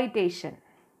exploitation,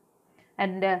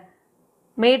 and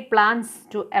made plans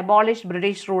to abolish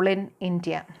British rule in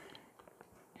India.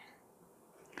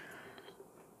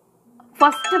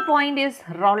 First point is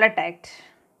Rowlatt Act.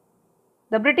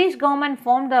 The British government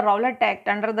formed the Rowlatt Act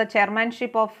under the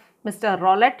chairmanship of Mr.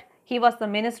 Rowlatt. He was the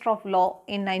Minister of Law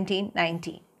in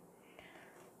 1990.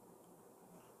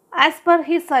 As per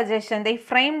his suggestion, they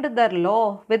framed the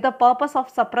law with the purpose of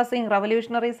suppressing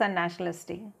revolutionaries and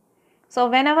nationalists. So,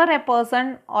 whenever a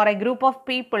person or a group of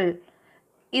people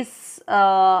is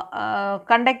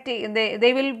conducting,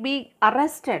 they will be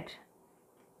arrested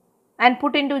and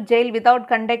put into jail without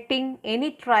conducting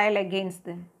any trial against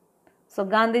them. So,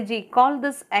 Gandhiji called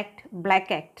this act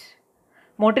Black Act.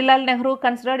 Motilal Nehru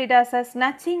considered it as a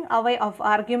snatching away of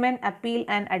argument, appeal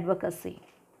and advocacy.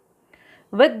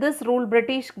 With this rule,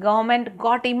 British government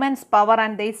got immense power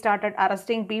and they started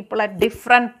arresting people at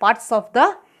different parts of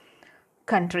the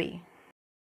country.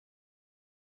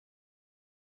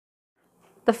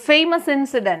 The famous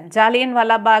incident,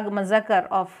 Jallianwala Bagh massacre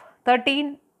of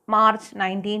 13 March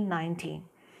 1919.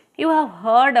 You have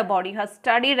heard about, you have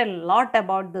studied a lot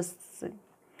about this.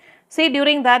 See,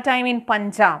 during that time in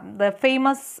Punjab, the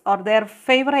famous or their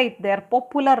favorite, their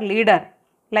popular leader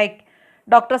like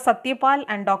Dr. Satyapal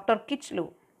and Dr.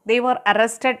 Kichlu, they were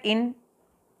arrested in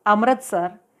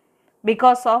Amritsar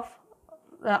because of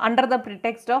under the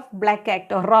pretext of Black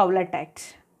Act or Rowlatt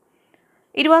Act.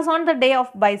 It was on the day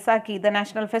of Baisakhi, the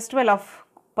national festival of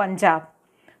Punjab,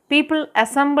 people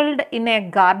assembled in a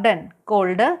garden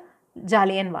called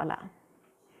Jallianwala.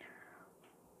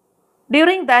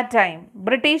 During that time,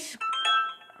 British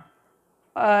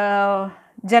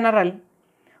General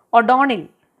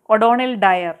O'Donnell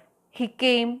Dyer, he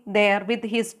came there with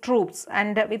his troops,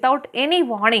 and without any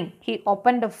warning, he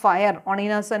opened a fire on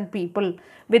innocent people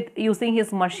with using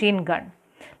his machine gun.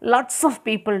 Lots of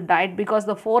people died because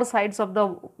the four sides of the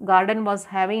garden was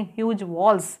having huge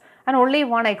walls and only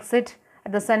one exit.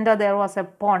 At the center there was a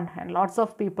pond, and lots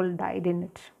of people died in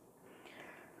it.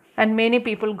 And many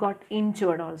people got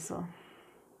injured also.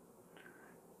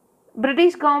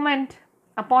 British government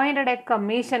appointed a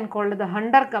commission called the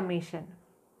Hunter Commission.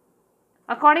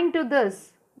 According to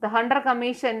this, the Hunter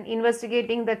Commission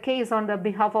investigating the case on the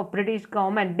behalf of British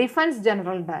government defends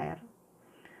General Dyer.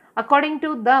 According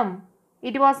to them,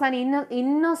 it was an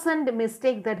innocent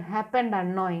mistake that happened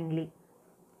unknowingly.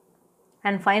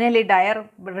 And finally, Dyer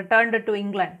returned to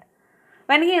England.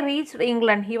 When he reached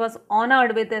England, he was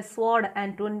honored with a sword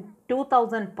and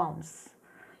 2,000 pounds.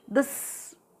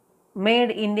 This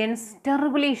made Indians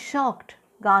terribly shocked.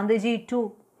 Gandhiji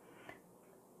too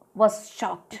was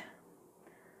shocked.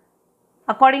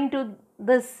 According to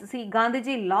this,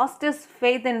 Gandhiji lost his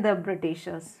faith in the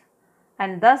Britishers,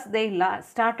 and thus they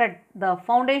started the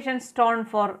foundation stone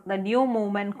for the new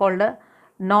movement called the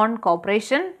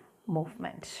non-cooperation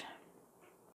movement.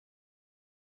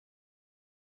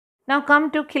 Now come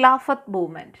to Khilafat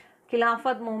movement.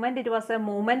 Khilafat movement, it was a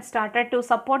movement started to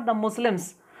support the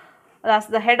Muslims. As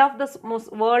the head of the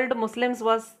world Muslims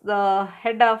was the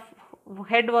head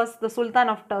was the Sultan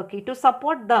of Turkey. To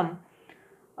support them,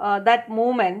 that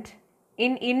movement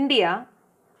in India,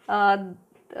 the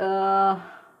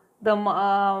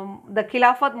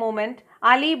Khilafat movement,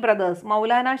 Ali brothers,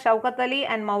 Maulana Shaukat Ali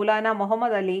and Maulana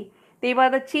Muhammad Ali, they were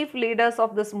the chief leaders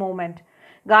of this movement.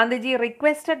 Gandhiji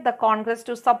requested the Congress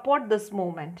to support this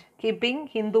movement, keeping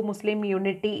Hindu-Muslim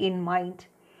unity in mind.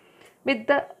 With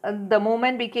the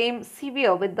movement became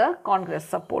severe with the Congress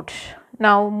support.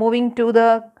 Now moving to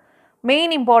the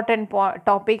main important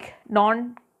topic,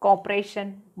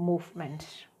 non-cooperation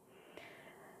movement.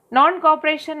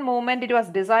 Non-cooperation movement, it was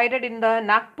decided in the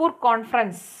Nagpur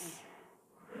conference.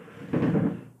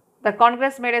 The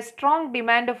Congress made a strong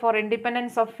demand for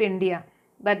independence of India,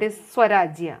 that is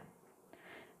Swarajya.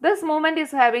 This movement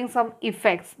is having some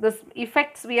effects. This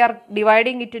effects we are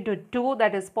dividing it into two,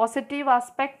 that is positive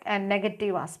aspect and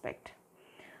negative aspect.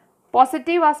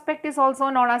 Positive aspect is also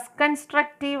known as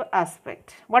constructive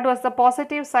aspect. What was the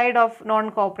positive side of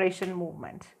non-cooperation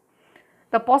movement?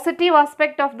 The positive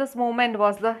aspect of this movement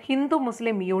was the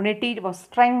Hindu-Muslim unity was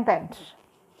strengthened.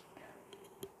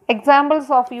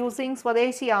 Examples of using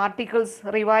Swadeshi articles,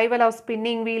 revival of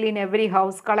spinning wheel in every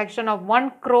house, collection of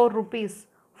 1 crore rupees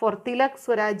for Tilak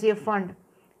Swarajya Fund,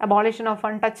 abolition of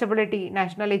untouchability,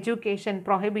 national education,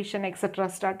 prohibition, etc.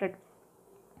 started.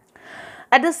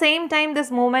 At the same time,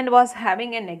 this movement was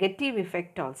having a negative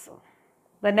effect also.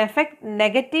 The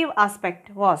negative aspect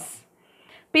was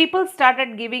people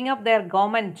started giving up their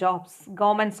government jobs,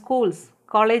 government schools,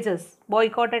 colleges,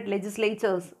 boycotted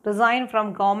legislatures, resigned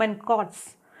from government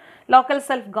courts, local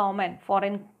self-government,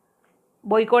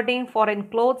 boycotting foreign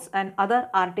clothes and other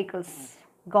articles,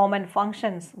 government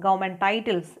functions, government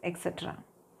titles, etc.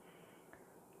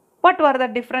 What were the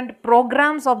different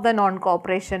programs of the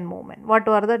non-cooperation movement? What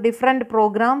were the different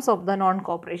programs of the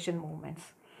non-cooperation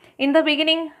movements? In the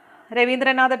beginning,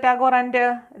 Rabindranath Tagore and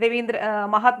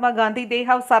Mahatma Gandhi, they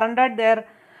have surrendered their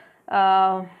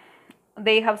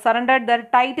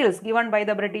titles given by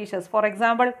the Britishers. For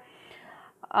example,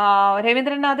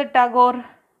 Rabindranath Tagore,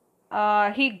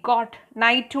 he got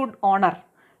knighthood honor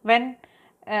when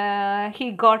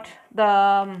he got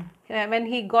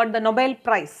the Nobel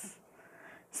Prize.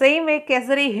 Same way,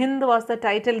 Kesari Hind was the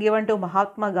title given to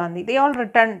Mahatma Gandhi. They all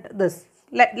returned this.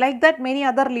 Like that, many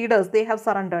other leaders, they have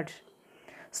surrendered.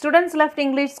 Students left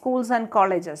English schools and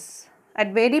colleges.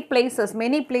 At many places,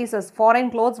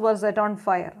 foreign clothes were set on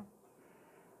fire.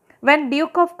 When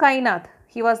Duke of Kynath,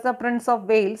 he was the Prince of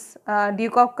Wales,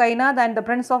 Duke of Kynath and the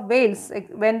Prince of Wales,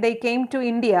 when they came to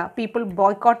India, people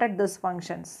boycotted these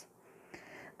functions.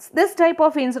 This type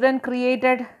of incident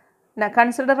created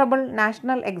considerable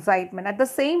national excitement. At the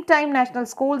same time, national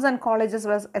schools and colleges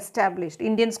were established.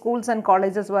 Indian schools and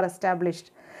colleges were established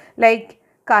like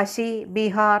Kashi,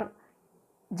 Bihar,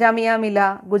 Jamia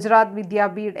Millia, Gujarat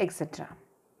Vidyapeeth, etc.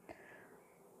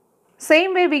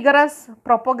 Same way, vigorous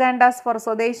propagandas for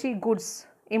Swadeshi goods,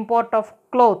 import of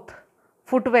cloth,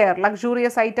 footwear,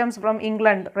 luxurious items from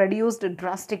England reduced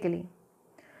drastically.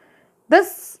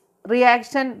 This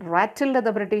reaction rattled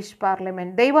the British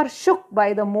Parliament. They were shook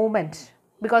by the movement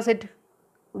because it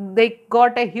they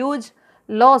got a huge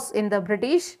loss in the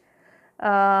British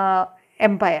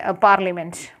Empire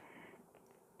Parliament.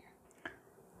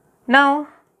 Now,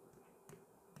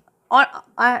 on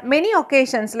many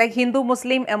occasions, like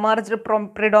Hindu-Muslim emerged from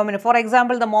predominant. For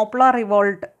example, the Mopla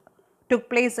revolt took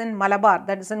place in Malabar,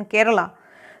 that is in Kerala.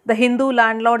 The Hindu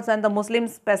landlords and the Muslim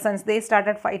peasants, they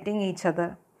started fighting each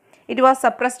other. It was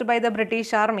suppressed by the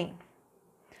British army.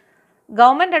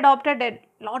 Government adopted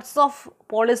lots of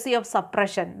policy of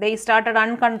suppression. They started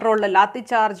uncontrolled lathi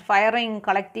charge, firing,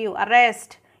 collective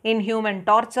arrest, inhuman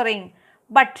torturing,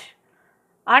 but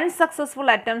unsuccessful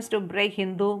attempts to break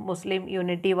Hindu-Muslim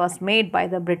unity was made by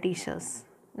the Britishers.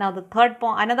 Now the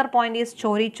another point is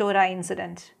Chori Chora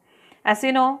incident. As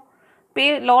you know,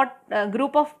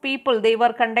 group of people, they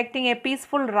were conducting a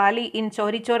peaceful rally in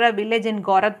Chori Chora village in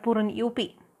Gorakhpur in UP.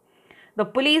 The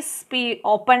police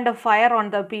opened a fire on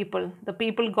the people. The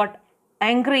people got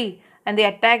angry and they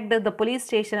attacked the police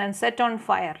station and set on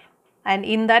fire. And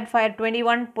in that fire,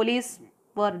 21 police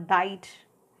were died.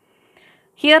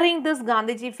 Hearing this,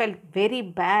 Gandhiji felt very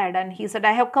bad and he said,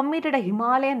 I have committed a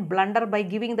Himalayan blunder by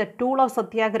giving the tool of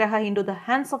Satyagraha into the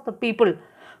hands of the people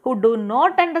who do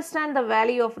not understand the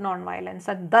value of non-violence.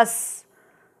 And thus,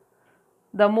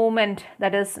 the movement,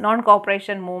 that is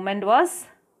non-cooperation movement, was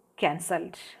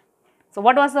cancelled. So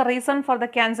what was the reason for the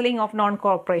cancelling of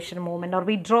non-cooperation movement or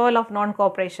withdrawal of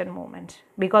non-cooperation movement?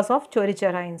 Because of Chori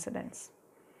Chora incidents.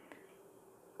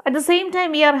 At the same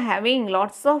time, we are having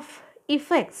lots of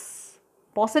effects,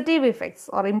 positive effects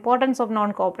or importance of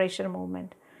non-cooperation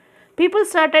movement. People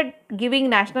started giving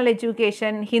national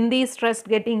education, Hindi stressed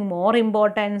getting more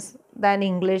importance than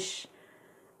English.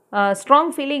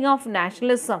 Strong feeling of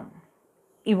nationalism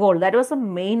evolved. That was the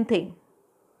main thing.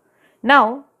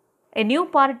 Now, a new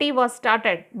party was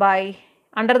started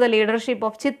under the leadership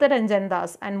of Chittaranjan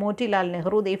Das and Motilal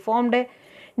Nehru. They formed a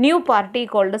new party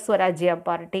called the Swarajya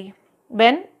Party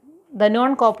when the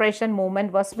non-cooperation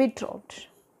movement was withdrawn.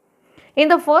 In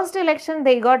the first election,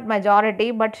 they got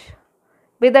majority, but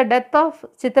with the death of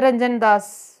Chittaranjan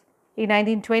Das in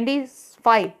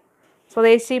 1925,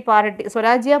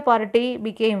 Swarajya Party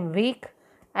became weak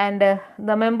and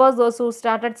the members, those who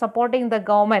started supporting the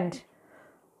government,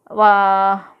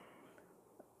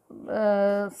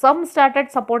 some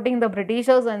started supporting the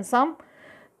Britishers and some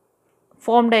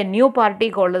formed a new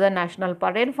party called the National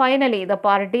Party. And finally, the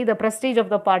prestige of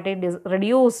the party is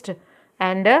reduced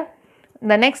and the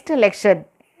next election,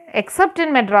 except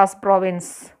in Madras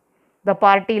province, the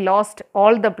party lost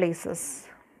all the places.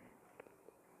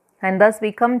 And thus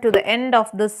we come to the end of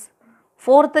this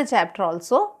fourth chapter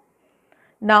also.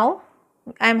 Now,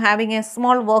 I am having a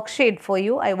small worksheet for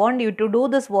you. I want you to do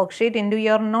this worksheet into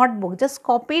your notebook. Just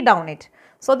copy down it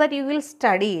so that you will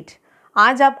study it.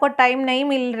 आज आपको time नहीं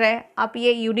मिल रहा है, आप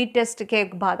ये unit test के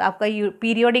बाद, आपका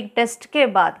पीरियोडिक टेस्ट के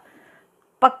बाद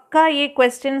पक्का ये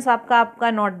क्वेश्चंस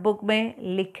आपका नोटबुक में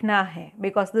लिखना है,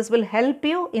 because this will help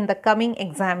you in the coming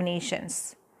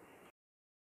examinations.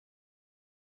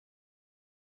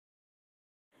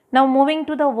 Now moving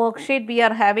to the worksheet, we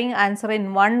are having answer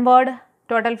in one word.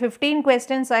 Total 15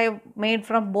 questions I have made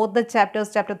from both the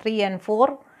chapters, chapter 3 and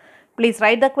 4. Please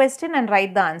write the question and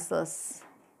write the answers.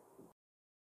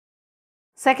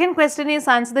 Second question is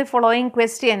answer the following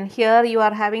question. Here you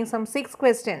are having some 6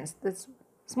 questions. This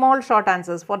small short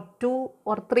answers for 2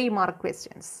 or 3 mark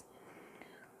questions.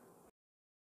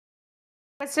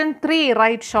 Question 3,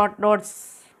 write short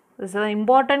notes. These are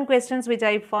important questions which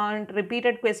I found,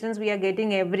 repeated questions we are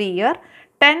getting every year.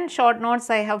 10 short notes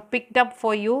I have picked up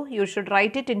for you. You should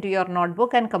write it into your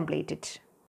notebook and complete it.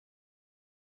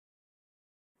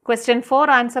 Question 4,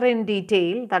 answer in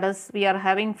detail. That is, we are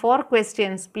having 4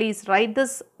 questions. Please write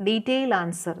this detailed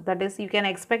answer. That is, you can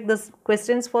expect this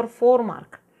questions for 4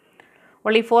 mark.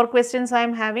 Only 4 questions I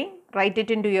am having. Write it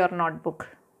into your notebook.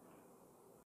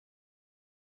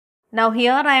 Now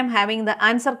here I am having the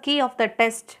answer key of the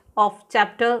test of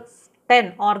chapter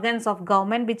 10, organs of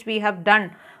government, which we have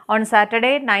done on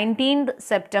Saturday 19th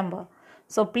September.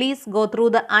 So please go through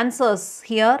the answers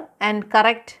here and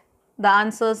correct the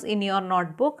answers in your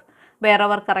notebook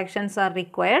wherever corrections are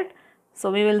required.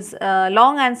 So we will,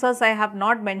 long answers I have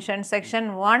not mentioned.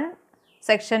 Section 1,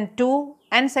 section 2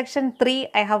 and section 3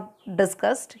 I have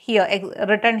discussed here,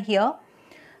 written here.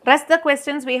 Rest the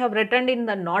questions we have written in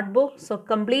the notebook. So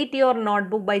complete your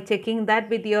notebook by checking that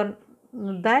with your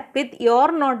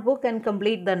notebook and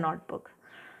complete the notebook.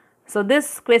 So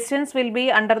this questions will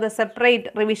be under the separate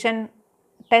revision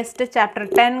test chapter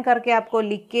 10 करके आपको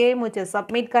लिख के मुझे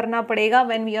submit करना पड़ेगा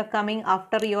when we are coming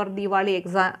after your Diwali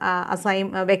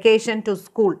exam vacation to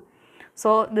school.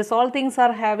 So this all things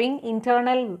are having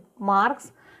internal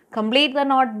marks. Complete the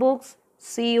notebooks,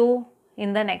 See you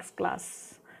in the next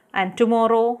class. And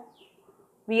tomorrow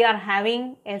we are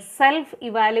having a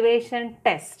self-evaluation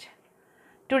test.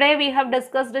 Today we have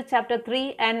discussed chapter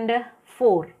 3 and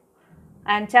 4.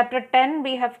 And chapter 10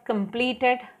 we have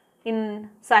completed in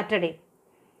Saturday.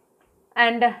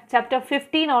 And chapter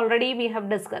 15 already we have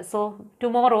discussed. So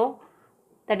tomorrow,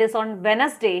 that is on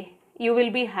Wednesday, you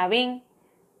will be having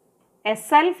a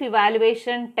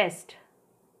self-evaluation test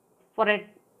for a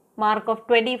mark of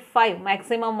 25,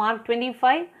 maximum mark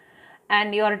 25,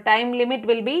 and your time limit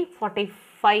will be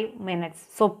 45 minutes.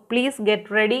 So please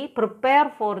get ready,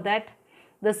 prepare for that.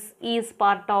 This is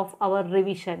part of our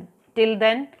revision. Till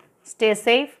then, stay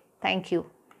safe. Thank you.